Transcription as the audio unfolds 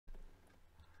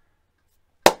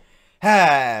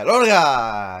Hello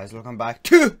guys, welcome back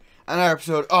to another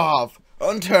episode of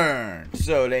Unturned.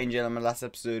 So ladies and gentlemen, last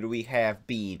episode we have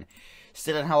been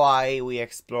still in Hawaii. We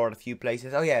explored a few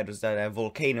places. Oh yeah, it was that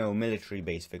volcano military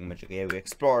base thing. Yeah, we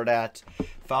explored that.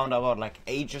 Found out about like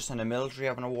Aegis and the military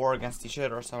having a war against each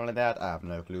other or something like that. I have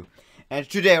no clue. And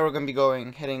today we're going to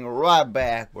be heading right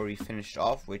back where we finished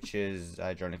off, which is,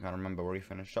 I generally can't remember where we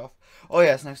finished off. Oh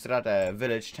yeah, it's next to that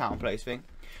village town place thing.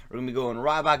 We're going to be going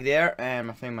right back there, and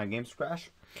I think my game's crashed.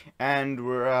 And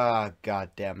we're,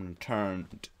 goddamn,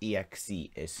 turned EXE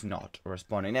is not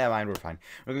responding. Never mind, we're fine.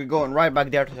 We're going to be going right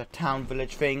back there to the town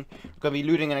village thing. We're going to be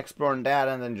looting and exploring that,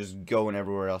 and then just going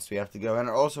everywhere else we have to go. And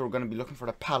also, we're going to be looking for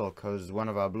the paddle, because one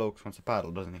of our blokes wants a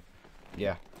paddle, doesn't he?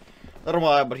 Yeah. I don't know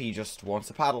why, but he just wants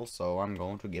a paddle, so I'm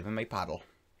going to give him a paddle.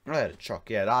 Right,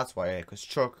 Chuck, yeah, that's why, because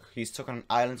Chuck, he's stuck on an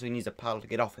island, so he needs a paddle to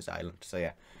get off his island, so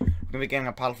yeah. I'm going to be getting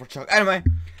a paddle for Chuck. Anyway,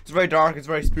 it's very dark, it's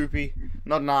very spoopy,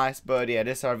 not nice, but yeah,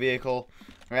 this is our vehicle,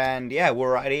 and yeah,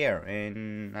 we're right here,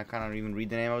 and I cannot even read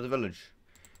the name of the village.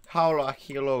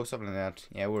 Hilo, something like that,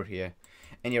 yeah, we're here.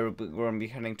 And yeah, we're going to be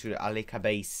heading to the Aleka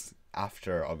base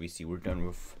after, obviously, we're done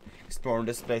with exploring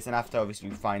this place, and after, obviously,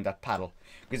 we find that paddle.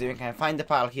 Because if you can find the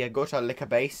paddle here, go to Aleka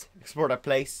base, explore that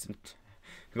place, and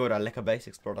go to Aleka base,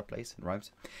 explore that place, it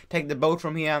rhymes. Take the boat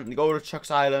from here, go to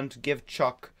Chuck's island, give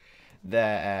Chuck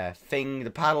the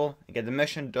the paddle, get the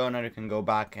mission done, and you can go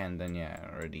back, and then, yeah,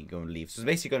 already go and leave. So it's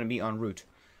basically going to be en route,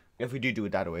 if we do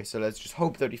it that way. So let's just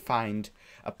hope that we find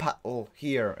a paddle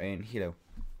here in Hilo.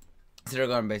 So they're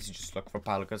going to basically just look for a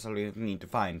paddle, because that's all we need to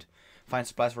find. Find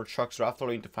supplies for trucks, so after all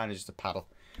we need to find is just a paddle.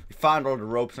 We found all the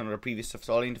ropes and all the previous stuff,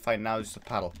 so all I need to find now is just a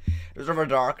paddle. It was over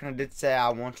dark, and I did say I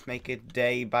won't make it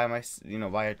day by my,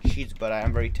 via cheats, but I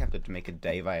am very tempted to make it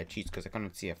day via cheats, because I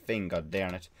couldn't see a thing, god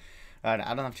darn it. I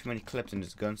don't have too many clips in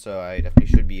this gun, so I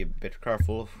definitely should be a bit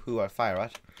careful of who I fire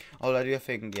at. Although I do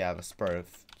think, yeah, I have a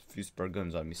few spur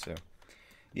guns on me, so.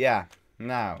 Yeah,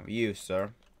 now, you,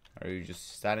 sir. Are you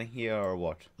just standing here, or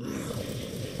what?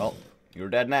 Well, you're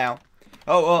dead now.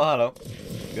 Oh, hello.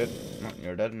 Good. Oh,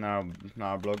 you're dead. Now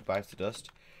our bloke bites the dust.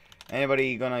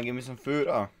 Anybody gonna give me some food?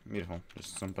 Oh, beautiful.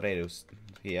 Just some potatoes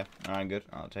here. Alright, good.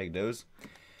 I'll take those.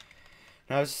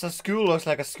 Now, it's a school. Looks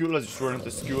like a school. Let's just run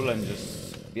into school and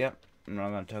just... Yep. I'm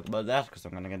not gonna talk about that because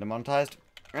I'm gonna get demonetized.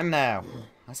 And now,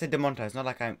 I say demonetized, not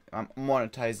like I'm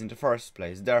monetized in the first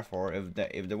place. Therefore, if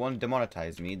they want to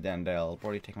demonetize me, then they'll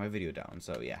probably take my video down.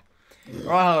 So, yeah.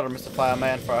 Alright, hello, Mr.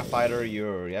 Fireman, firefighter.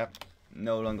 You're, yep.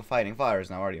 No longer fighting fires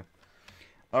now, are you?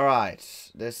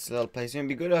 Alright, this little place would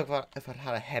be good if it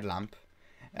had a headlamp.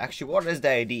 Actually, what is the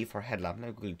ID for a headlamp? Let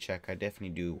me quickly check. I definitely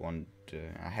do want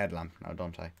a headlamp now,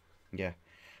 don't I? Yeah.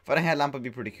 If I had a headlamp, would be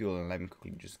pretty cool. And let me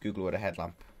quickly just Google what a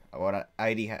headlamp, what an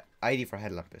ID for a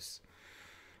headlamp is.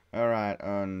 Alright,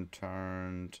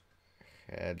 unturned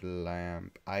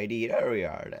headlamp ID. There we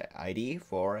are. The ID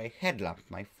for a headlamp,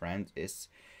 my friend, is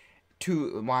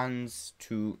 2 1s,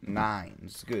 2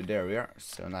 9s. Good, there we are.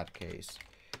 So in that case,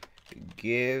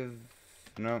 give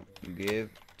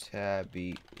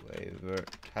tabby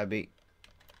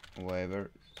waiver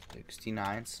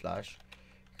 69 slash.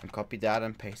 You can copy that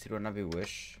and paste it whenever you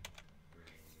wish.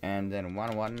 And then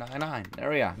 1199.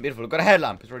 There we are. Beautiful. Got a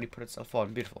headlamp. It's already put itself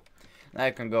on. Beautiful. Now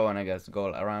I can go and I guess go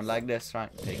around like this, right?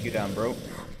 Take you down, bro.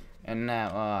 And now,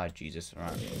 oh Jesus,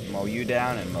 right. Mow you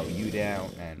down and mow you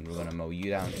down, and we're gonna mow you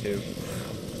down too.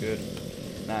 Good.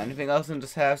 Now, anything else in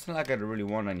this house? It's not like I really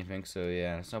want anything, so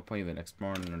yeah, there's no point even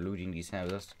exploring or looting these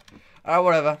houses. Alright,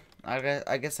 whatever.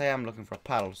 I guess I am looking for a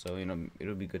paddle, so you know, it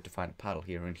would be good to find a paddle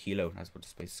here in Hilo. That's what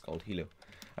this place is called, Hilo.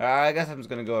 I guess I'm just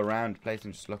gonna go around the place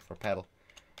and just look for a paddle.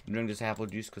 I'm doing this apple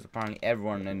juice because apparently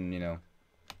everyone in,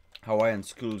 Hawaiian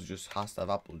schools just has to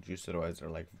have apple juice, otherwise they're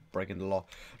like breaking the law.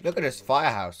 Look at this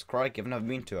firehouse, crikey, I've never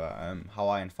been to a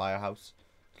Hawaiian firehouse.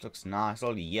 It looks nice,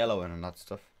 all the yellow and that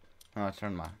stuff. Oh, I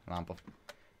turned my lamp off.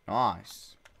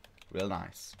 Nice, real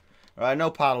nice. Alright, no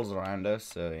paddles around us,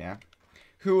 so yeah.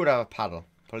 Who would have a paddle?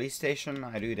 Police station?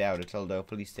 I do doubt it, although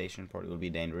police station probably will be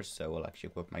dangerous, so we'll actually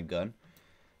equip my gun.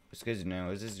 Because,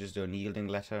 is this just a unyielding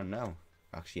letter? No.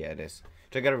 Actually, yeah, it is.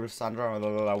 Together with Sandra,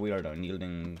 we are the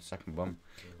unyielding second bum.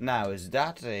 Now, is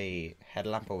that a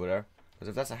headlamp over there? Because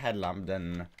if that's a headlamp,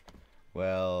 then,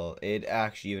 well, it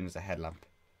actually even is a headlamp.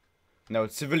 No,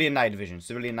 it's civilian night vision.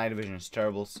 Civilian night vision is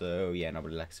terrible, so yeah,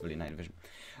 nobody likes civilian night vision.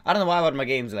 I don't know why, but my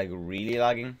game's like really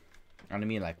lagging. I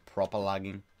mean, like proper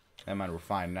lagging. That might we're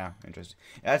fine now. Interesting.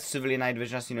 Yeah, that's civilian night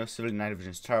vision. As you know, civilian night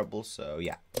vision is terrible, so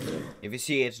yeah. If you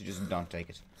see it, just don't take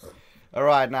it.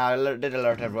 Alright, now I did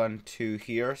alert everyone to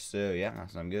here, so yeah,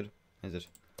 that's not good, is it?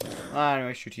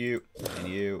 Anyway, shoot you, and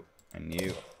you, and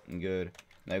you, and good.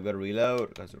 Now I've got to reload,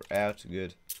 because we're out,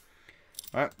 good.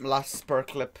 Alright, last spare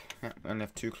clip. Yeah, I only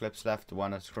have 2 clips left.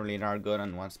 One that's currently in our gun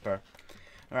and 1 spare.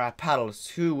 Alright, paddles.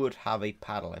 Who would have a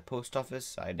paddle? A post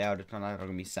office? I doubt it. They're not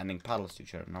going to be sending paddles to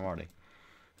each other now, are they?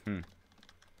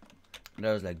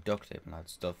 There's like duct tape and that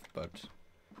stuff, but...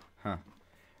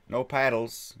 No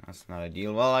paddles. That's not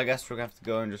ideal. Well, I guess we're going to have to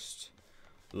go and just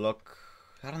look...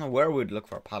 I don't know where we'd look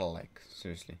for a paddle, like.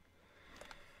 Seriously.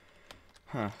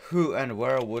 Who and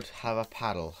where would have a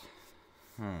paddle?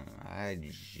 I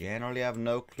generally have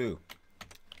no clue.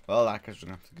 Well, I guess we're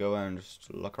going to have to go and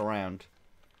just look around.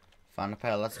 Find a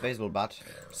paddle. That's a baseball bat.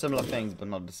 Similar things, but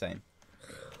not the same.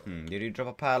 Did you drop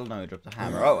a paddle? No, you dropped a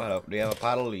hammer. Oh, hello. Do you have a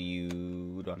paddle?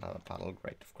 You don't have a paddle.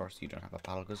 Great. Of course you don't have a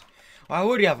paddle, because why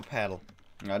would you have a paddle?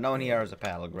 No one here has a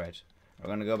paddle. Great. We're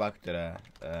going to go back to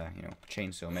the,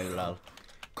 chainsaw. Maybe I'll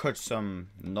cut some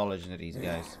knowledge into these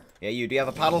guys. Yeah, you. Do you have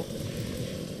a paddle?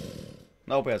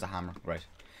 Nobody has a hammer. Great.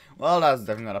 Well, that's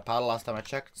definitely not a paddle last time I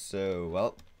checked. So,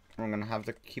 well, we're going to have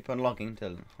to keep on looking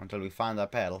until we find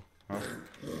that paddle.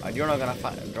 You're not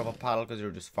gonna drop a paddle because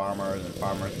you're just farmers, and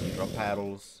farmers can drop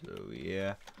paddles. So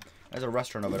yeah, there's a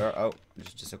restaurant over there. Oh,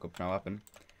 just took up my weapon.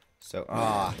 So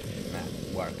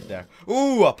work there.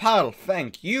 Ooh, a paddle.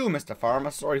 Thank you, Mr.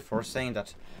 Farmer. Sorry for saying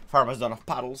that farmers don't have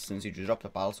paddles since you just dropped a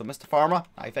paddle. So, Mr. Farmer,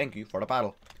 I thank you for the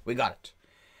paddle. We got it.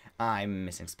 I'm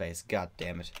missing space. God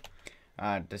damn it.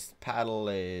 This paddle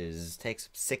takes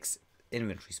 6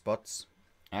 inventory spots,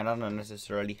 and I don't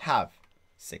necessarily have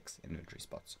 6 inventory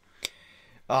spots.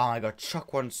 Oh my god,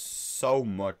 Chuck wants so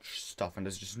much stuff, and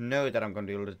there's just no way that I'm going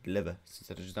to be able to deliver,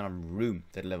 since I just don't have room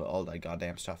to deliver all that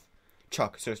goddamn stuff.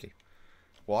 Chuck, seriously.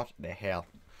 What the hell?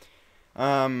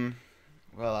 Well,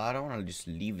 I don't want to just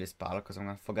leave this battle, because I'm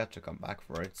going to forget to come back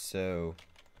for it, so...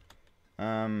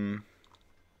 yeah.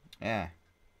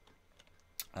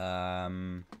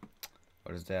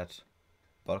 What is that?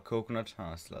 Bought a coconut?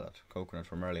 Oh, I still have that coconut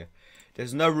from earlier.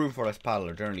 There's no room for this paddle,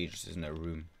 or generally just isn't no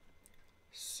room.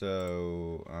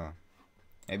 So,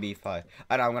 maybe if I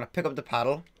don't know, I'm going to pick up the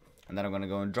paddle, and then I'm going to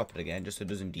go and drop it again, just so it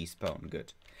doesn't despawn.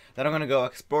 Good. Then I'm going to go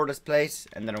explore this place,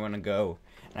 and then I'm going to go,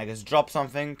 and I guess drop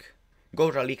something,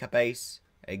 go to Alika base,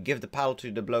 give the paddle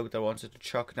to the bloke that wants it to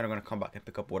Chuck, then I'm going to come back and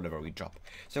pick up whatever we drop.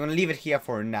 So I'm going to leave it here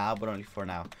for now, but only for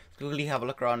now. Quickly have a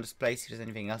look around this place, if there's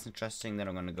anything else interesting, then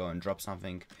I'm going to go and drop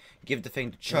something, give the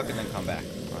thing to Chuck, and then come back.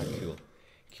 Alright, cool.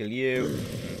 Kill you,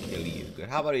 and kill you. Good.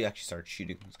 How about you actually start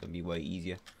shooting? It's gonna be way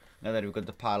easier. Now that we've got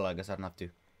the paddle, I guess I don't have to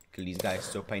kill these guys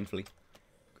so painfully.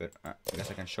 Good. I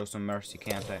guess I can show some mercy,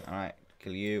 can't I? Alright,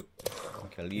 kill you.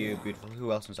 Kill you. Beautiful.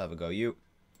 Who else wants to have a go? You.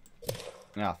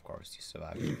 Yeah, of course, you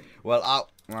survived. Well,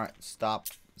 out. Alright, stop.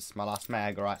 This is my last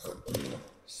mag, alright.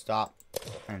 Stop.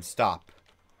 And stop.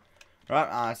 Right,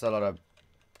 that's a lot of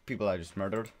people I just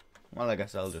murdered. Well, I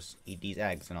guess I'll just eat these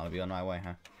eggs and I'll be on my way,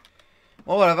 huh?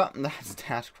 Well, whatever. That's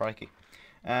that, crikey.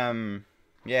 Yeah,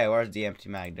 where's the empty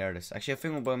mag? There it is. Actually, I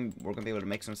think we're going to be able to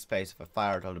make some space if I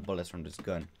fired all the bullets from this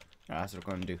gun. That's what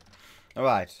we're going to do.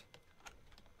 Alright.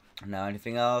 Now,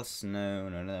 anything else?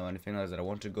 No. Anything else that I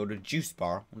want to go to juice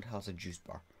bar? What the hell's a juice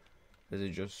bar? Is it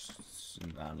just...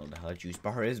 I don't know what the hell a juice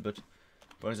bar is, but...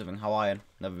 Probably something Hawaiian.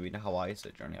 Never been to Hawaii, so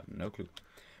I have no clue.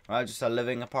 Alright, just a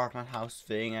living apartment house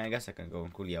thing. I guess I can go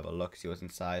and quickly have a look, see what's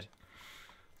inside.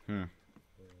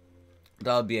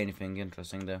 That'll be anything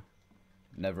interesting though.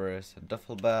 Never is. A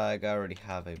duffel bag. I already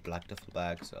have a black duffel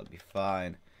bag, so I'll be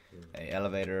fine. A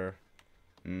elevator.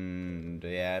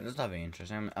 Yeah, there's nothing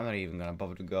interesting. I'm not even gonna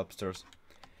bother to go upstairs.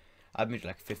 I've made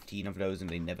like 15 of those, and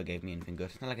they never gave me anything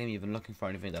good. It's not like I'm even looking for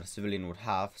anything that a civilian would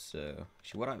have. So,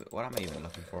 actually, what am I even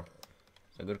looking for?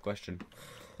 It's a good question.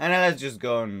 And then let's just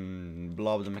go and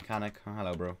blob the mechanic. Oh,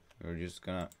 hello, bro. You're just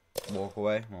gonna walk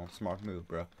away. Well, smart move,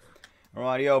 bro.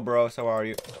 Alright, yo, bros, how are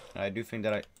you? I do think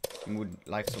that I would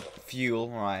like some fuel.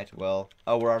 Alright, well,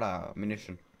 oh, we're out of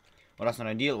ammunition. Well, that's not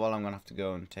ideal. Well, I'm gonna have to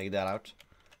go and take that out.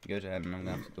 Good, and I'm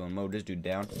gonna have to go and mow this dude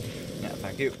down. Yeah,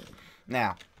 thank you.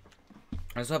 Now,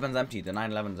 this weapon's empty. The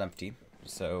 911's empty.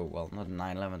 So, well, not the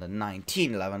 911, the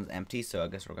 1911's empty. So, I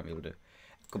guess we're gonna be able to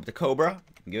equip the Cobra.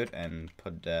 Good, and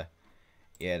put the,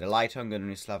 yeah, the light on. Good, and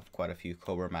we still have quite a few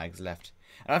Cobra mags left.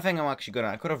 And I think I'm actually gonna,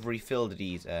 I could have refilled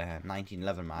these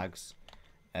 1911 mags.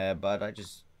 But I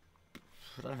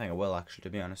don't think I will, actually, to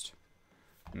be honest.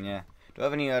 Yeah. Do I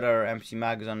have any other empty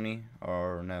mags on me?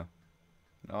 Or no?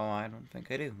 No, I don't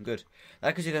think I do. Good.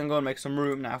 That because you can go and make some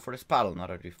room now for this paddle. Now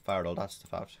that we've fired all that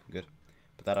stuff out. Good.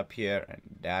 Put that up here and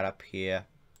that up here.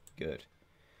 Good.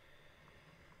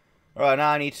 Alright, now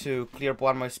I need to clear up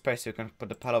one more space so we can put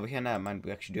the paddle over here. Now, man,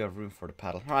 we actually do have room for the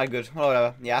paddle. Alright, good. Well,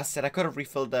 whatever. Yeah, I said I could have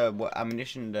refilled the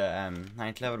ammunition, the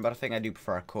 911, but I think I do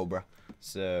prefer a Cobra.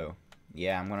 So...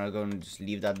 yeah, I'm gonna go and just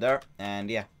leave that there, and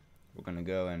yeah, we're gonna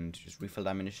go and just refill the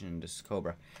ammunition in this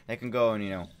Cobra. They can go and, you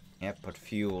know, yeah, put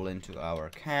fuel into our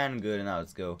can. Good, and now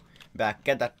let's go back,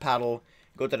 get that paddle,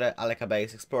 go to the Alika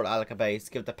base, explore the Alika base,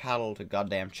 give the paddle to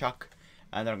goddamn Chuck,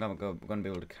 and then we're gonna be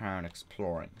able to carry on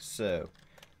exploring. So,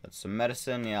 that's some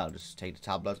medicine. Yeah, I'll just take the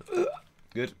tablets.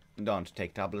 Good. Don't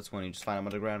take tablets when you just find them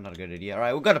on the ground. Not a good idea.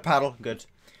 Alright, we've got a paddle. Good.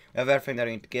 We have everything that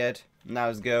we need to get. Now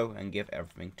let's go and give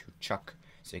everything to Chuck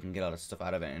so he can get all the stuff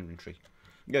out of an inventory.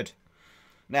 Good.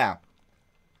 Now,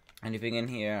 anything in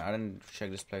here? I didn't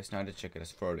check this place. No, I did check it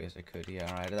as thoroughly as I could.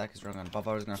 Yeah, alright. That is wrong on Bob.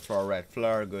 I was going to throw a red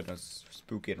flare. Good. That's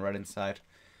spooky and red inside.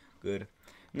 Good.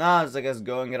 Now let's, I guess,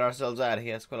 go and get ourselves out of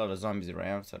here. There's quite a lot of zombies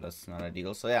around, so that's not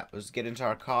ideal. So yeah, let's get into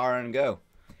our car and go.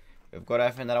 We've got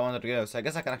everything that I wanted to go, so I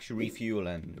guess I can actually refuel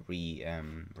and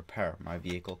repair my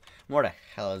vehicle. Where the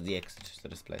hell is the exit to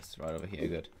this place? Right over here,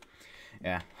 good.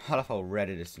 Yeah, I love how red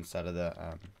it is inside of the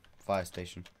fire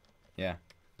station. Yeah,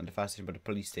 not the fire station, but the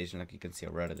police station, like you can see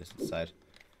how red it is inside.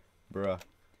 Bruh.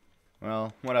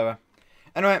 Well, whatever.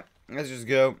 Anyway, let's just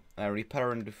go.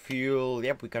 Repair and fuel.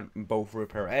 Yep, we can both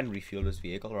repair and refuel this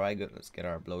vehicle. Alright, good. Let's get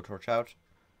our blowtorch out.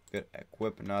 Good.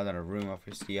 Equip. Now then a room,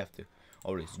 obviously, you have to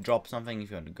always drop something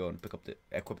if you want to go and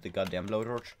equip the goddamn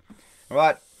blowtorch.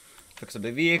 Alright, fix up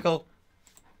the vehicle.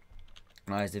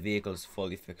 Now as the vehicle is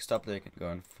fully fixed up, they can go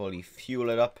and fully fuel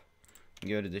it up.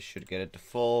 Good, this should get it to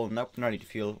full. Nope, not need to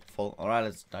fuel full. Alright,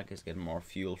 let's I guess get more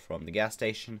fuel from the gas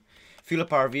station. Fuel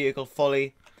up our vehicle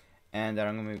fully, and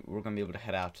then we're gonna be able to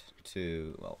head out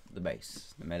to, well, the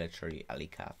base, the military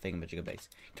Alika thingamajigga base.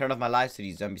 Turn off my lights so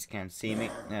these zombies can't see me,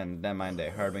 and never mind,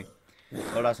 they heard me.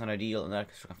 Well, that's not ideal, and that's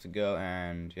we're going to have to go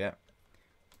and, yeah,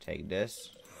 take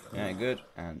this. Yeah, good.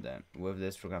 And then with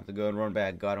this, we're going to have to go and run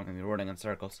back. God, I'm going to be running in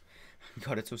circles.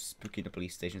 God, it's so spooky in the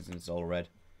police station since it's all red.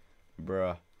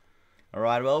 Bruh.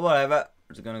 Alright, well, whatever.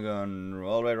 We're just going to go and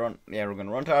all the way run. Yeah, we're going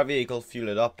to run to our vehicle, fuel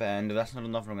it up, and if that's not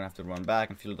enough, we're going to have to run back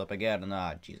and fuel it up again.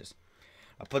 And, Jesus.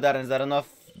 I put that in, is that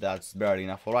enough? That's barely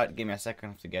enough. Alright, give me a second,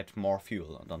 I have to get more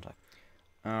fuel, don't I?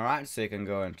 Alright, so you can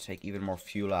go and take even more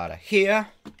fuel out of here.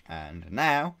 And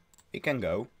now, we can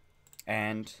go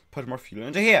and put more fuel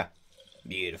into here.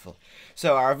 Beautiful.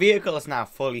 So our vehicle is now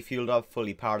fully fueled up,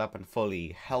 fully powered up, and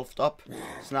fully healthed up.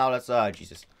 So now let's,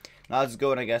 Jesus. Now let's go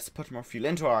and I guess put more fuel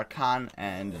into our can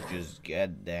and just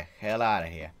get the hell out of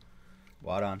here.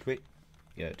 Why don't we?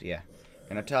 Good, yeah.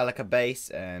 Gonna tell like a base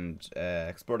and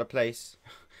explore the place.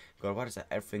 God, what is that?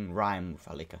 Everything rhyme with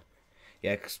Alika.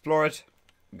 Yeah, explore it.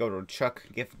 Go to Chuck,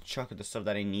 give Chuck the stuff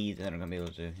that he needs, and then we're gonna be able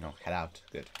to, you know, head out.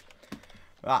 Good.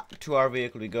 Right, to our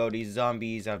vehicle we go. These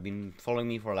zombies have been following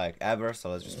me for like ever, so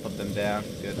let's just put them down.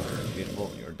 Good,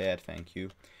 beautiful. You're dead, thank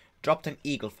you. Dropped an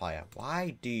eagle fire.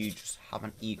 Why do you just have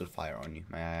an eagle fire on you,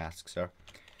 may I ask, sir?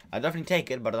 I definitely take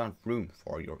it, but I don't have room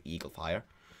for your eagle fire.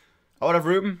 I would have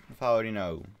room if I would, you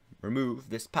know, remove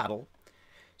this paddle.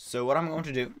 So what I'm going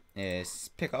to do is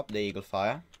pick up the eagle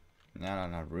fire. No,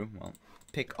 not room. Well,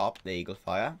 pick up the eagle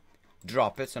fire,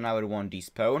 drop it, so now it won't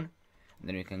despawn, and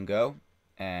then we can go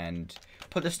and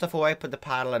put the stuff away, put the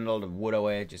paddle and all the wood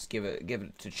away, just give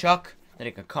it to Chuck, then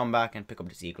he can come back and pick up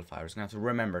this eagle fire. He's gonna have to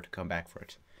remember to come back for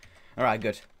it. Alright,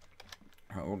 good.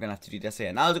 Alright, we're gonna have to do this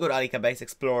here. Now let's go to Alika base,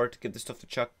 explore it, give the stuff to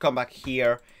Chuck, come back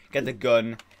here, get the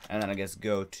gun, and then I guess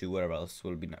go to where else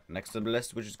will be next on the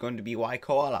list, which is going to be Y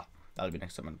Koala. That'll be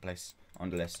next on the place on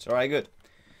the list. Alright, good.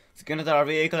 Let's get into our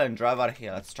vehicle and drive out of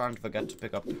here. Let's try and forget to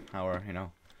pick up our, you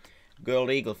know, good old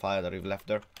eagle fire that we've left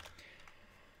there.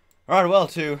 Alright, well,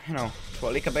 to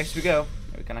Alika base we go.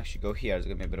 We can actually go here. It's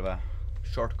gonna be a bit of a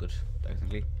shortcut,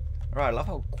 technically. Alright, I love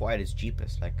how quiet his Jeep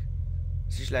is. Like,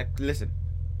 it's just like, listen.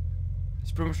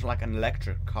 It's pretty much like an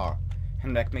electric car.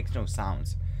 And like makes no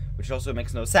sounds. Which also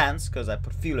makes no sense, because I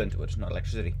put fuel into it, not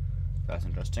electricity. That's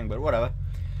interesting, but whatever.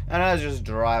 And let's just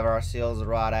drive ourselves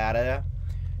right out of there.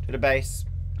 To the base.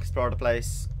 Explore the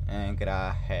place and get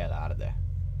our hell out of there.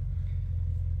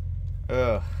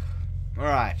 Ugh.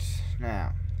 Alright,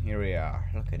 now here we are.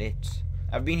 Look at it.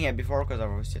 I've been here before because I've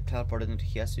obviously teleported into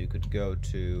here, so you could go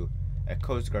to a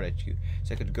Coast Guard HQ.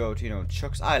 So I could go to, you know,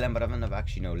 Chuck's Island, but I've never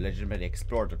actually, you know, legitimately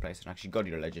explored the place and actually got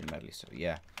here legitimately. So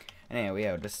yeah. Anyway,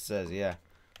 yeah, this says, yeah,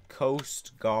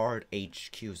 Coast Guard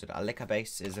HQ. So the Alika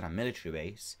base isn't a military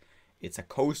base; it's a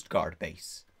Coast Guard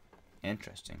base.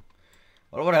 Interesting.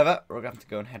 Well, whatever. We're going to have to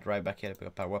go and head right back here to pick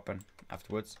up our weapon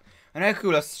afterwards. Anyway,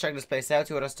 cool. Let's check this place out,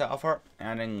 see what it has to offer,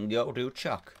 and then go to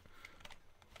Chuck.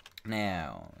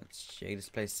 Now, let's check this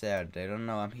place out. They don't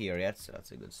know I'm here yet, so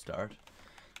that's a good start.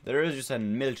 There is just a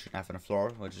military knife on the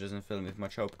floor, which doesn't fill me with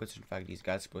much hope, because in fact these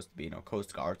guys are supposed to be, you know,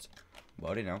 Coast Guards.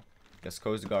 But, you know, guess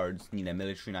Coast Guards need a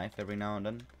military knife every now and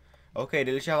then. Okay,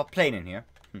 they literally have a plane in here.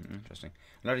 Interesting.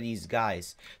 A lot of these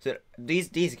guys. So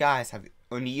these guys have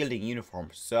unyielding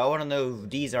uniforms. So I want to know if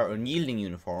these are unyielding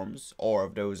uniforms or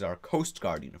if those are Coast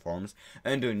Guard uniforms.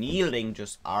 And unyielding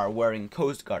just are wearing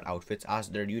Coast Guard outfits as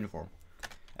their uniform.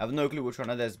 I have no clue which one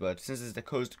it is, but since it's the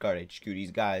Coast Guard HQ,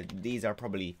 these are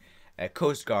probably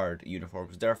Coast Guard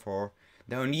uniforms. Therefore,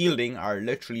 the unyielding are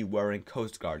literally wearing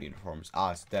Coast Guard uniforms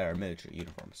as their military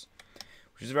uniforms.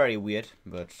 Which is very weird,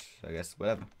 but I guess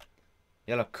whatever.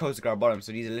 Yeah, look, Coast Guard bottom,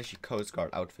 so these are literally Coast Guard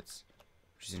outfits.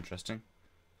 Which is interesting.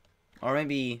 Or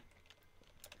maybe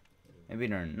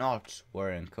they're not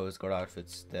wearing Coast Guard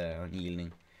outfits, the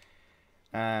unyielding.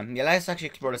 Yeah, let's actually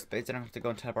explore this place. I don't have to go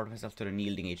and teleport myself to the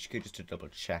unyielding HQ just to double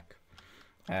check.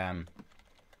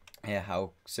 Yeah,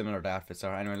 how similar the outfits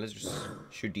are. Anyway, let's just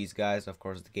shoot these guys. Of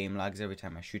course, the game lags every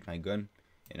time I shoot my gun.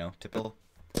 You know, typical.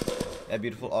 Yeah,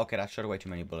 beautiful. Okay, that shot way too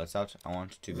many bullets out. I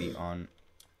want to be on...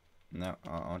 No,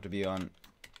 I want to be on...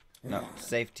 No,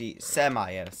 safety.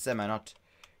 Semi, yeah, semi, not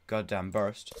goddamn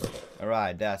burst.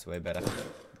 Alright, that's way better.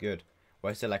 Good.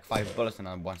 Wasted like 5 bullets and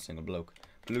on one single bloke.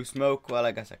 Blue smoke, well,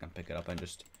 I guess I can pick it up and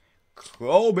just...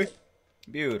 Kobe!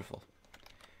 Beautiful.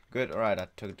 Good, alright, I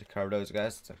took the care of those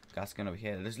guys. It's a gas gun over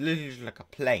here. There's literally like a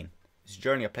plane. It's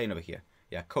journey a plane over here.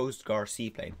 Yeah, Coast Guard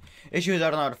seaplane. Issue is I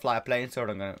don't know how to fly a plane, so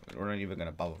we're not even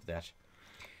gonna bother with that.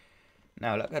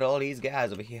 Now look at all these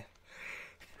guys over here.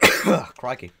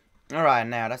 Crikey. Alright,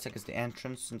 now that's I guess the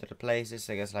entrance into the places.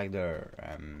 I guess like they're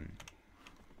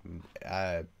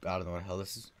I don't know what the hell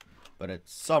this is. But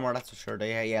it's summer, that's for sure.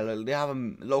 They have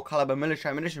a low caliber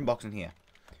military ammunition box in here.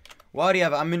 Why do you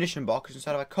have an ammunition box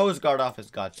instead of a Coast Guard office?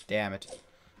 God damn it.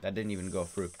 That didn't even go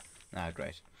through. Ah,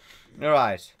 great.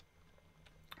 Alright.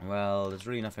 Well, there's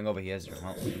really nothing over here, is there?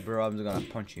 Well, bro, I'm gonna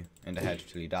punch you in the head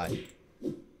till you die.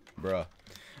 Bro.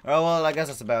 Oh, well, I guess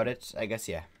that's about it. I guess,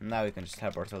 yeah. Now we can just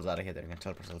teleport ourselves out of here, then we can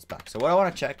teleport ourselves back. So what I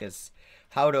want to check is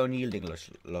how the unyielding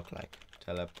look like.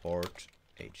 Teleport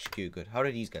HQ. Good. How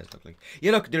do these guys look like?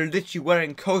 Yeah, look, they're literally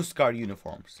wearing Coast Guard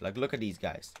uniforms. Like, look at these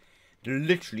guys. They're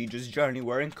literally just generally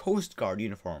wearing Coast Guard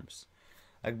uniforms.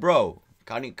 Like, bro,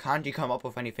 can't you come up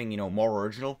with anything, you know, more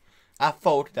original? I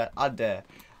thought that at the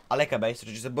Aleka base,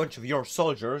 there's just a bunch of your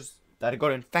soldiers that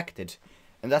got infected.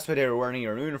 And that's why they were wearing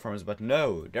your uniforms. But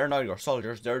no, they're not your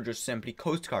soldiers. They're just simply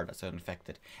Coast Guard that's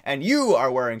infected. And you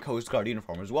are wearing Coast Guard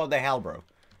uniforms. What the hell, bro?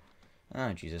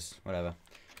 Oh, Jesus. Whatever.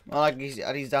 Well, at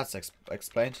least that's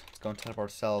explained. Let's go and teleport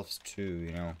ourselves to,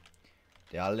 you know,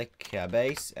 the Aleka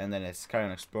base. And then let's carry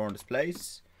on exploring this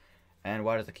place. And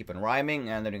why does it keep on rhyming?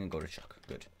 And then we can go to Chuck.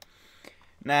 Good.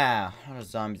 Now, a lot of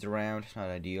zombies around. Not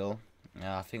ideal.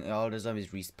 I think all the zombies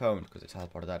respawned because they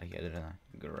teleported out of here, didn't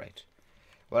they? Great.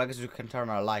 Well, I guess we can turn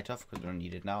our light off because we don't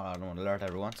need it now. I don't want to alert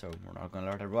everyone, so we're not going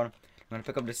to alert everyone. I'm going to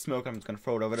pick up this smoke and I'm just going to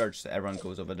throw it over there just so everyone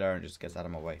goes over there and just gets out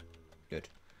of my way. Good.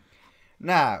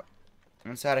 Now,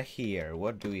 inside of here,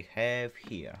 what do we have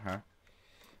here, huh?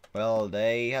 Well,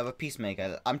 they have a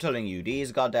peacemaker. I'm telling you,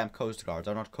 these goddamn Coast Guards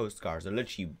are not Coast Guards. They're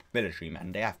literally military,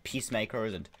 man. They have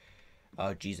peacemakers and...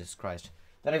 Oh, Jesus Christ.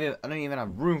 I don't even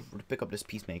have room to pick up this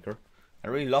peacemaker. I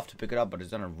really love to pick it up, but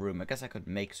there's not a room. I guess I could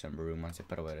make some room once I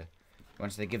put away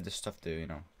once they give this stuff to, you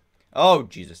know. Oh,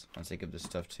 Jesus. Once they give this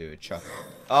stuff to Chuck.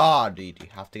 Ah, do you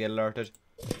have to get alerted?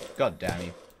 God damn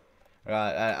you.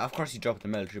 Right, of course you dropped the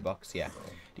military box, yeah.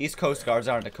 These Coast Guards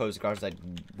aren't the Coast Guards that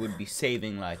would be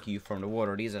saving, like, you from the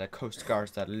water. These are the Coast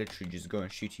Guards that literally just go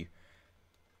and shoot you.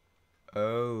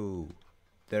 Oh.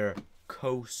 They're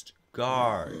Coast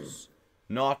Guards.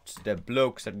 Not the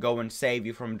blokes that go and save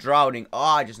you from drowning. Oh,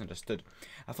 I just understood.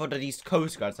 I thought that these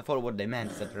Coast Guards, I thought what they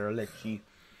meant is that they're literally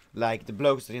like the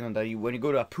blokes that, you know, that when you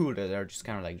go to a pool, they're just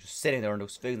kind of like just sitting there on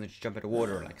those things and just jump in the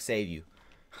water and like save you.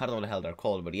 I don't know what the hell they're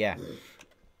called, but yeah.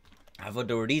 I thought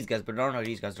they were these guys, but no,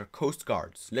 these guys. They're Coast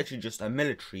Guards. Literally just a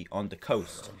military on the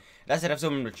coast. That's it, have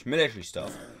some rich military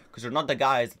stuff. Because they're not the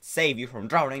guys that save you from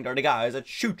drowning. They're the guys that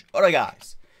shoot other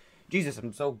guys. Jesus,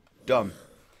 I'm so dumb.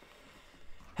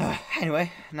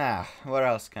 Anyway, now, where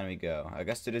else can we go? I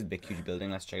guess to this big huge building.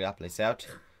 Let's check that place out.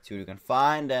 See what we can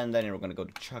find. And then we're going to go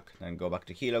to Chuck. Then go back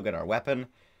to Kilo, get our weapon.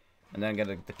 And then get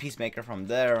the peacemaker from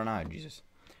there on out. Jesus.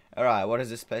 Alright, what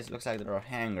is this place? It looks like they're a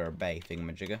hangar bay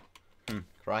thingamajigger.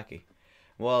 Crikey.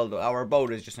 Well, our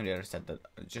boat is just on the other side.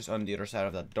 Just on the other side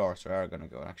of that door. So we're going to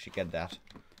go and actually get that.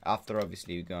 After,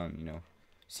 obviously, we go and, you know,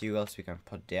 see who else we can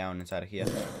put down inside of here.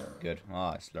 Good. Oh,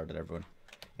 I alerted everyone.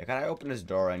 Yeah, can I open this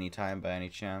door anytime by any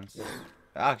chance?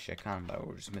 Actually, I can, but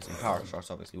we're just missing power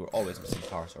source, obviously. We're always missing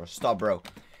power source. Stop, bro.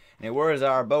 Now, where is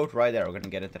our boat? Right there. We're going to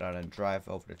get into that and drive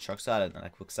over to Chuck's Island in a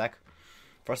quick sec.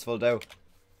 First of all, though,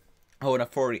 I want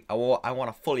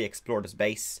to fully explore this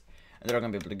base. And then we're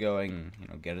going to be able to go and, you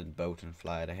know, get in the boat and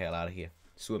fly the hell out of here.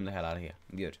 swim the hell out of here.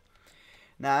 Good.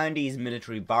 Now in these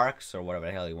military barracks, or whatever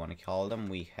the hell you want to call them,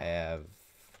 we have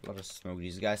a lot of smoke.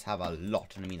 These guys have a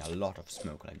lot, and I mean a lot of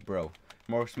smoke. Like, bro,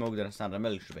 more smoke than a standard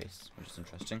military base, which is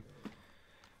interesting.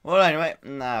 Well, anyway,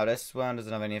 now this one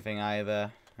doesn't have anything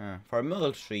either. For a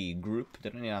military group, they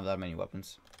don't even have that many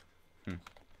weapons.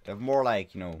 They have more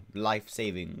like, you know,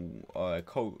 life-saving, I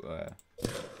don't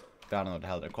know what the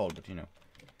hell they're called, but you know,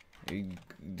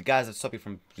 the guys that stop you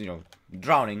from, you know,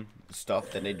 drowning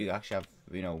stuff. Then they do actually have,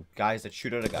 you know, guys that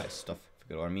shoot other guys stuff, if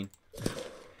you know what I mean.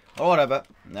 Or whatever.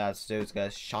 That's those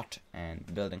guys shot and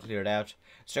the building cleared out.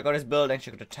 Let's check out this building,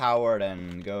 check out the tower,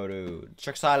 then go to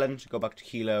Chuck's Island, go back to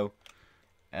Kilo.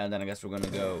 And then I guess we're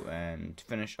gonna go and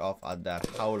finish off at that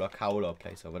Howler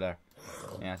place over there.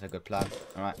 Yeah, that's a good plan.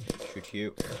 Alright, shoot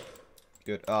you.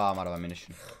 Good. Oh, I'm out of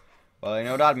ammunition. Well, you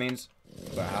know what that means.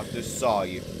 I'm gonna have to saw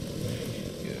you.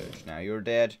 Good. Now you're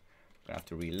dead. Gonna have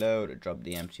to reload, drop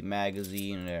the empty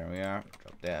magazine. There we are.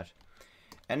 Drop that.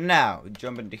 And now,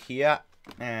 jump into here.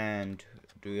 And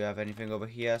do you have anything over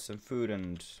here? Some food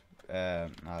and no,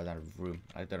 I don't have room.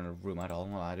 I don't have room at all.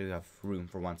 Well, I do have room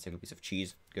for one single piece of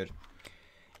cheese. Good.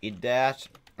 Eat that.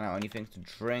 Now, anything to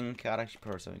drink? I'd actually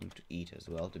prefer something to eat as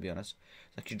well, to be honest.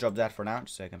 So actually drop that for now,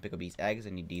 so I can pick up these eggs.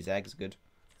 I need these eggs. Good.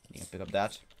 You can pick up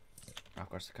that. Of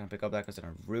course, I can't pick up that because I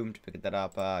don't have room to pick that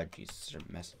up. Ah, Jesus,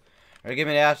 a mess. Alright, give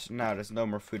me that. Now, there's no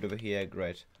more food over here.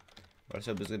 Great. Well,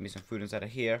 so there's gonna be some food inside of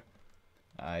here.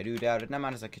 I do doubt it. Now,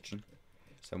 man, there's a kitchen.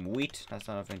 Some wheat. That's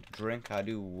not nothing to drink. I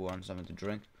do want something to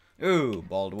drink. Ooh,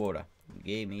 bottled water.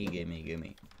 Gimme.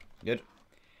 Good.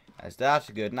 That's that.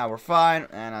 Good. Now we're fine.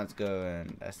 And let's go.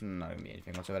 And that's not gonna be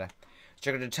anything whatsoever. Let's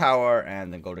check out the tower.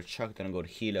 And then go to Chuck. Then go to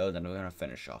Hilo. Then we're gonna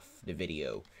finish off the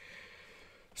video.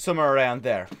 Somewhere around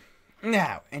there.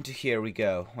 Now, into here we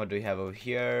go. What do we have over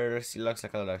here? It looks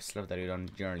like a lot of stuff that you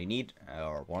don't generally need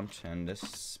or want in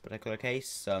this particular case.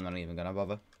 So I'm not even gonna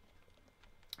bother.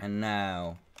 And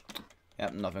now,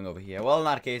 yep, nothing over here. Well, in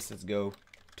that case, let's go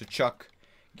to Chuck.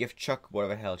 Give Chuck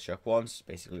whatever the hell Chuck wants.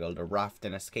 Basically, all the raft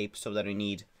and escape stuff that we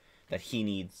need, that he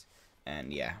needs.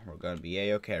 And yeah, we're gonna be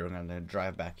a-okay. We're gonna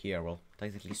drive back here. We'll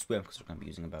technically swim because we're gonna be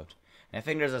using a boat. And I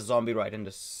think there's a zombie right in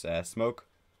this smoke.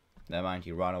 Never mind,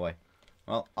 he ran away.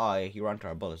 Well, he ran to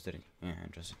our bullets, didn't he? Yeah,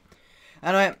 interesting.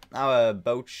 Anyway, our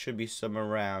boat should be somewhere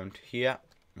around here.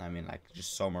 I mean, like,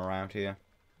 just somewhere around here.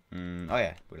 Oh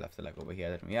yeah, we left the leg over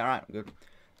here, didn't we? Yeah, alright, good.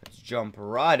 Let's jump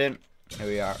right in. Here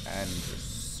we are, and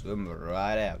just swim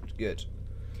right out. Good.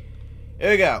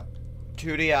 Here we go.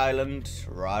 To the island,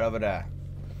 right over there.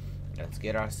 Let's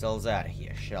get ourselves out of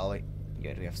here, shall we?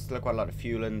 Good, we have still quite a lot of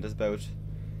fuel in this boat.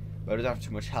 But we don't have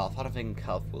too much health. I don't think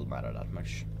health will matter that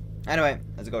much. Anyway,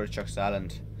 let's go to Chuck's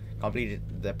Island. Completed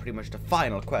pretty much the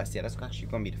final quest. Yeah, that's actually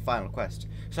going to be the final quest.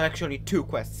 So actually only 2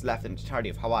 quests left in the entirety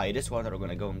of Hawaii. This one that we're going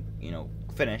to go and, you know,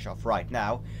 finish off right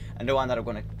now. And the one that I'm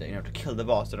going to, you know, to kill the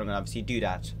boss. That I'm going to obviously do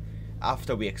that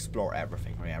after we explore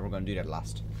everything. Yeah, we're going to do that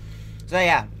last. So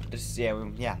yeah,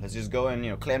 let's just go and,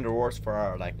 you know, claim the rewards for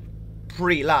our, like,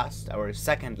 our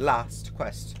second last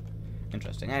quest.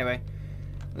 Interesting. Anyway.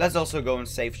 Let's also go and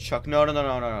save Chuck. No.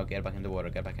 Get back in the water.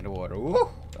 Get back in the water.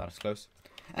 Woo! That was close.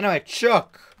 Anyway,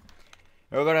 Chuck.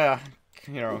 You're gonna,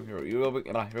 you know, you're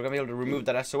gonna be able to remove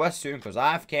that SOS soon, because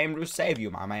I've came to save you,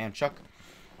 my man, Chuck.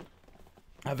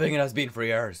 I think it has been 3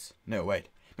 years. No, wait.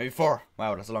 Maybe 4.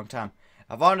 Wow, that's a long time.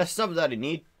 I found the stuff that you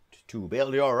need to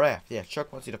build your raft. Yeah,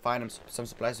 Chuck wants you to find him some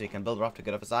supplies so you can build a raft to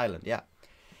get off his island. Yeah.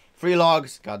 3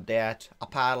 logs. Got that. A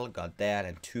paddle. Got that.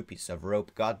 And 2 pieces of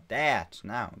rope. Got that.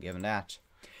 Now, given that.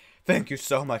 Thank you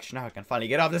so much. Now I can finally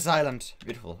get off this island.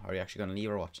 Beautiful. Are you actually gonna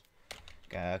leave or what?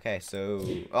 Okay, so...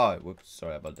 Oh, whoops.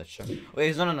 Sorry about that shit. Wait,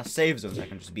 he's not in a save zone, so I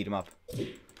can just beat him up. So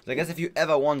I guess if you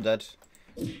ever wondered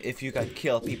if you can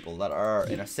kill people that are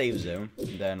in a save zone,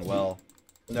 then, well,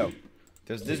 no.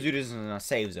 Because this dude isn't in a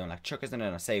save zone. Like, Chuck isn't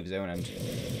in a save zone, and...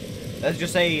 Let's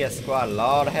just say he has quite a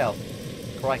lot of health.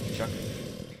 Crikey, Chuck.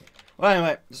 Well,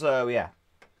 anyway, so, yeah.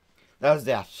 That was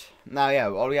that. Now, yeah,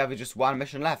 all we have is just 1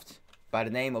 mission left. By the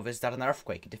name of Is That an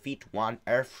Earthquake? Defeat 1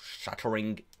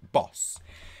 earth-shattering boss.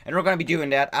 And we're going to be doing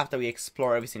that after we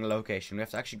explore every single location. We have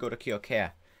to actually go to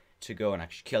Kyoka to go and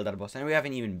actually kill that boss. And we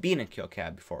haven't even been in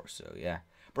Kyoka before, so yeah.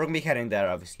 But we're going to be heading there,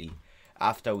 obviously,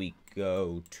 after we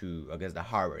go to, I guess, the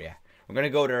harbor, yeah. We're going to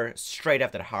go there straight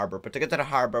after the harbor. But to get to the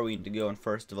harbor, we need to go and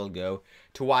first of all go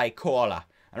to Waikola.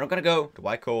 And we're going to go to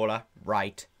Waikola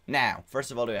right now.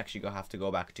 First of all, we actually have to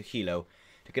go back to Hilo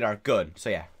to get our gun. So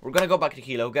yeah, we're gonna go back to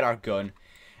Hilo, get our gun,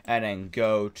 and then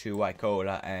go to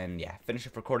Waikola and yeah, finish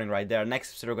up recording right there. Next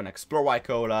episode we're gonna explore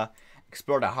Waikola,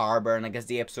 explore the harbor, and I guess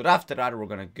the episode after that we're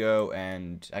gonna go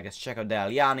and I guess check out the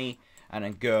Aliani and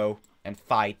then go and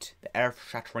fight the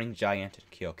earth-shattering giant in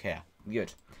Kyokea.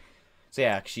 Good. So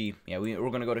yeah, actually, yeah, we're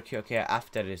gonna go to Kyokea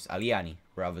after this Aliani,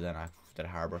 rather than after the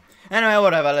harbor. Anyway,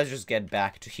 whatever, let's just get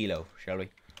back to Hilo, shall we?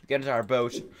 Get into our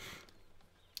boat,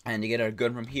 and you get our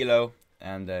gun from Hilo,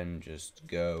 and then just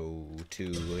go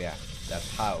to, yeah, that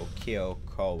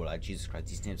Kyoko, well, Jesus Christ,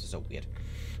 these names are so weird.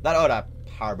 That other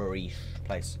harbor-y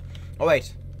place. Oh,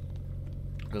 wait.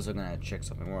 Because I'm gonna check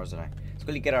something more, wasn't I? Let's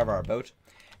quickly get out of our boat.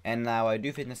 And now I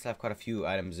do fitness have quite a few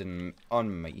items in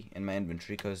my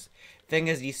inventory, because thing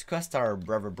is these quests are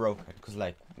rather broken, because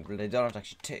like they don't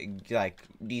actually take, like,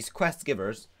 these quest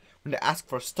givers, when they ask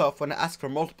for stuff, when they ask for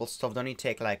multiple stuff, they only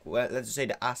take, like, well, let's just say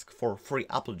they ask for 3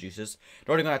 apple juices,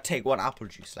 they're only gonna take 1 apple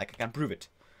juice. Like, I can prove it.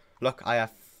 Look, I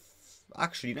have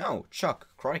actually, no, Chuck,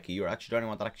 crikey, you're actually the only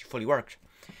one that actually fully worked.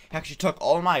 He actually took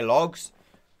all my logs,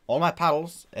 all my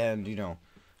paddles, and you know,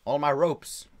 all my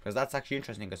ropes. Because that's actually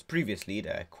interesting, because previously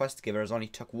the quest givers only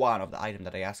took 1 of the item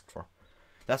that I asked for.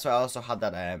 That's why I also had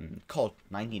that Colt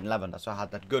 1911. That's why I had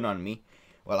that gun on me.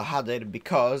 Well, I had it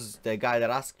because the guy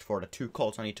that asked for the 2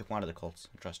 Colts only took 1 of the Colts.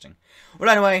 Interesting. Well,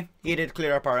 anyway, he did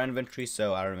clear up our inventory,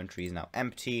 so our inventory is now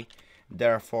empty.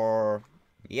 Therefore,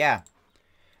 yeah,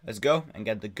 let's go and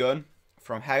get the gun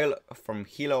from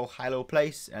Hilo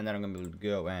place, and then I'm gonna be able to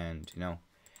go and, you know,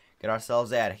 get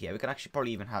ourselves out of here. We can actually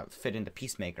probably even fit in the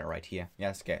Peacemaker right here.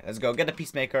 Yes, okay. Let's go get the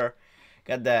Peacemaker,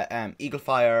 get the Eagle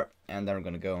Fire, and then we're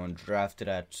going to go and drive to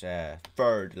that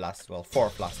fourth last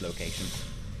location.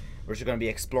 We're just going to be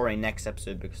exploring next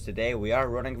episode, because today we are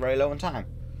running very low on time.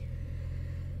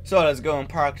 So let's go and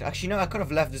park. Actually, no, I could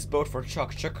have left this boat for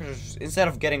Chuck. Chuck could have, instead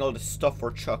of getting all this stuff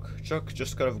for Chuck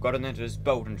just could have gotten into this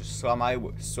boat and just swam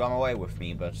away with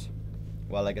me. But,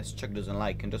 well, I guess Chuck doesn't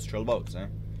like industrial boats, eh?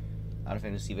 I don't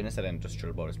think it's even an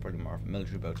industrial boat, it's probably more of a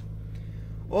military boat.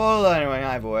 Well, anyway,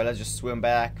 hi boy, let's just swim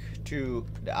back to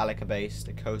the Alika base,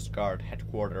 the Coast Guard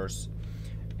headquarters,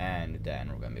 and then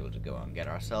we're gonna be able to go and get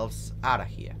ourselves out of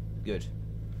here. Good.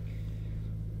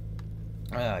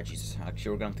 Jesus,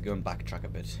 actually we're gonna have to go and backtrack a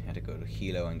bit. I had to go to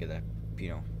Hilo and get a, you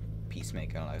know,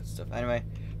 Peacemaker and all that stuff. Anyway,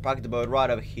 park the boat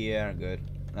right over here, good.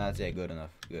 That's it, good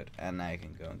enough, good. And now I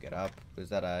can go and get up. Is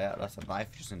that yeah, that's a knife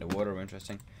just in the water,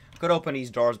 interesting. Could open these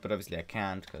doors, but obviously I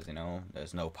can't, because, you know,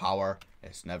 there's no power.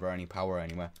 There's never any power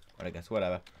anyway. But I guess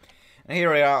whatever. And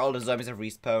here we are. All the zombies have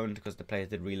respawned because the place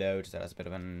did reload, so that's a bit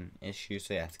of an issue.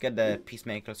 So yeah, let's get the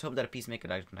Peacemaker. Let's hope that a Peacemaker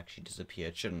can actually disappear.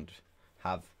 It shouldn't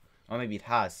have, or maybe it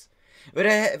has. But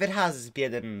if it has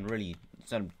disappeared, then really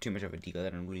it's not too much of a deal.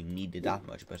 I don't really need it that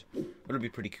much, but it would be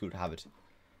pretty cool to have it,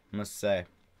 I must say.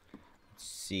 Let's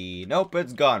see. Nope,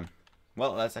 it's gone.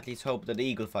 Well, let's at least hope that the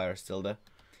Eagle Fire is still there.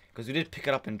 Because we did pick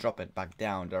it up and drop it back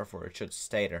down, therefore it should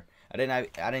stay there. I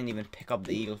didn't even pick up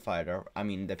the Eagle Fire, I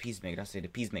mean the Peacemaker. I say the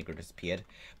Peacemaker disappeared,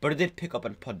 but it did pick up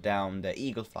and put down the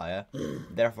Eagle Fire.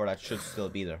 Therefore that should still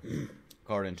be there,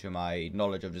 according to my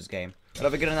knowledge of this game. But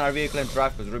if we get in our vehicle and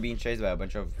drive, because we're being chased by a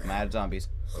bunch of mad zombies.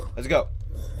 Let's go.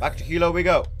 Back to Hilo we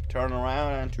go. Turn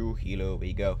around and to Hilo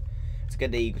we go. Let's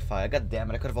get the Eagle Fire. God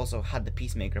damn it, I could have also had the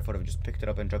Peacemaker if I would have just picked it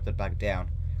up and dropped it back down.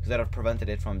 Because that would have prevented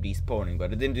it from despawning,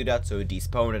 but it didn't do that, so it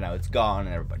despawned and now it's gone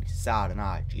and everybody's sad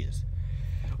and Jesus.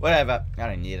 Whatever, I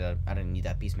didn't need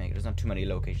that Peacemaker. There's not too many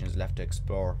locations left to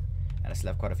explore, and I still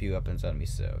have quite a few weapons on me,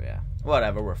 so yeah.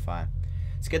 Whatever, we're fine.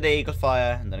 Let's get the Eagle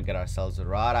Fire and then get ourselves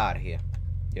right out of here.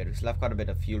 Yeah, we still have quite a bit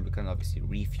of fuel. We can obviously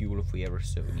refuel if we ever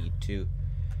so need to.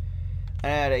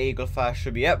 And the Eagle Fire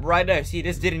should be up right now. See,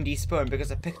 this didn't despawn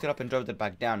because I picked it up and dropped it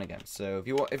back down again. So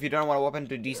if you don't want a weapon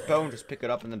to despawn, just pick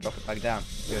it up and then drop it back down.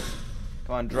 Good.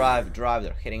 Come on, drive.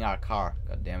 They're hitting our car.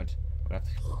 God damn it. We're gonna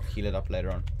have to heal it up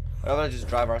later on. Whatever, let's just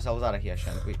drive ourselves out of here,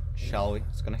 shall we?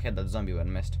 It's gonna hit that zombie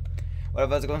when missed.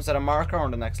 Whatever, let's go and set a marker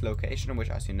on the next location, which,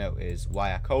 as you know, is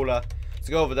Wayakola. Let's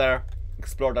go over there.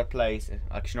 Explore that place.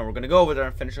 Actually, no, we're gonna go over there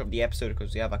and finish up the episode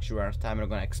because we have actually run out of time, and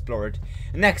we're gonna explore it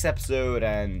next episode.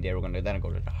 And yeah, we're gonna then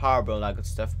go to the harbor and all that good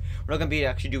stuff. We're not gonna be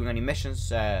actually doing any missions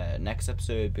next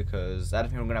episode because I don't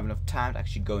think we're gonna have enough time to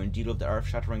actually go and deal with the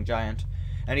earth-shattering giant,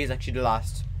 and he's actually the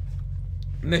last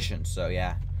mission. So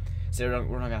yeah, so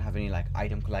we're not gonna have any like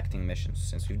item collecting missions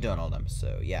since we've done all them.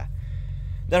 So yeah.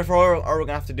 Therefore, all we're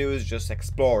gonna have to do is just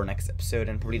explore next episode,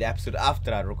 and probably the episode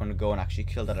after that, we're gonna go and actually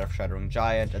kill that earth-shattering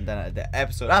giant, and then the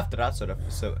episode after that,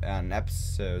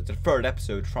 the third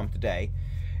episode from today,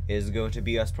 is going to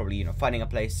be us probably, you know, finding a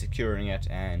place, securing it,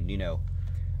 and, you know,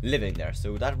 living there.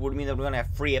 So that would mean that we're gonna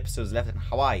have 3 episodes left in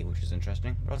Hawaii, which is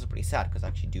interesting, but also pretty sad because I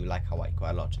actually do like Hawaii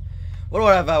quite a lot. Well,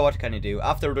 whatever, what can you do?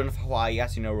 After we're done with Hawaii,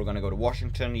 as you know, we're gonna go to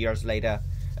Washington years later.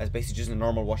 It's basically just a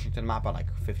normal Washington map, like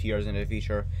 50 years into the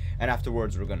future. And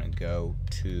afterwards, we're gonna go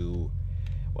to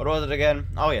What was it again?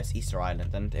 Oh yes, Easter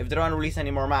Island. And if they don't release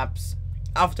any more maps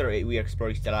after we explore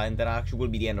Easter Island, then actually will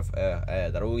be the end of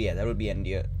that will be end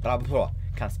the blah, blah, blah.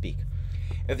 Can't speak.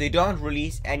 If they don't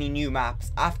release any new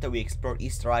maps after we explore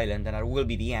Easter Island, then that will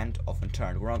be the end of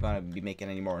Unturned. We're not going to be making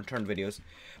any more Unturned videos.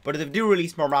 But if they do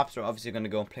release more maps, we're obviously going to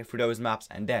go and play through those maps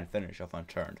and then finish off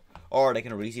Unturned. Or they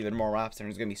can release even more maps and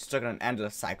it's going to be stuck in an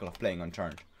endless cycle of playing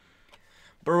Unturned.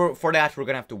 But for that, we're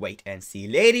going to have to wait and see.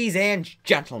 Ladies and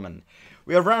gentlemen,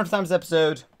 we have run out of time this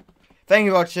episode. Thank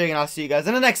you for watching, and I'll see you guys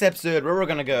in the next episode where we're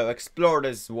going to go explore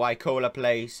this Waikola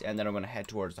place. And then we're going to head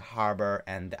towards the harbour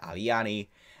and the Aliani.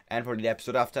 And for the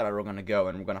episode after that, we're going to go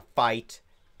and we're going to fight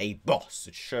a boss.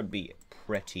 It should be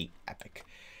pretty epic.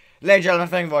 Ladies and gentlemen,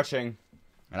 thank you for watching.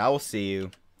 And I will see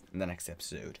you in the next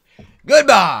episode.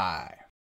 Goodbye!